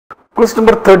Question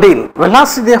number 13.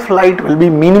 Velocity of light will be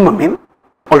minimum in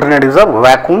alternatives are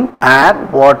vacuum, air,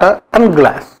 water and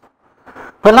glass.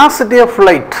 Velocity of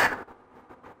light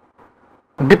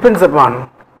depends upon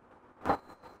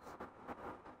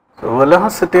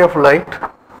velocity of light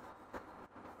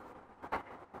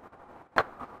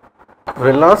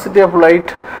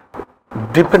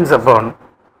depends upon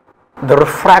the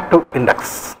refractive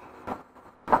index.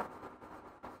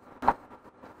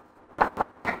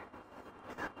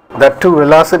 That too,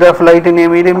 velocity of light in a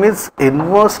medium is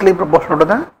inversely proportional to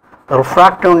the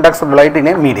refractive index of light in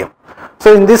a medium.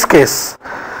 So in this case,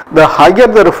 the higher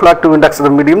the refractive index of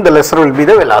the medium, the lesser will be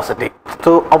the velocity.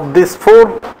 So of these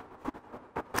four,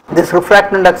 this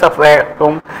refractive index of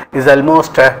vacuum is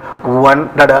almost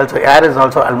 1, that also air is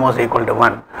also almost equal to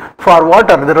 1. For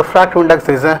water, the refractive index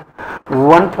is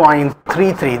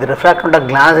 1.33, the refractive index of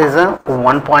glass is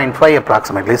 1.5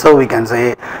 approximately. So we can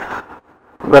say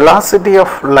velocity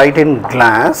of light in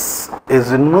glass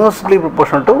is inversely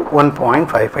proportional to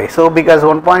 1.55. So because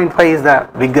 1.5 is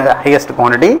the highest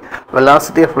quantity,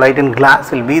 velocity of light in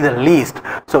glass will be the least.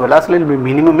 So velocity will be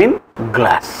minimum in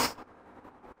glass.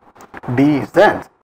 D is the answer.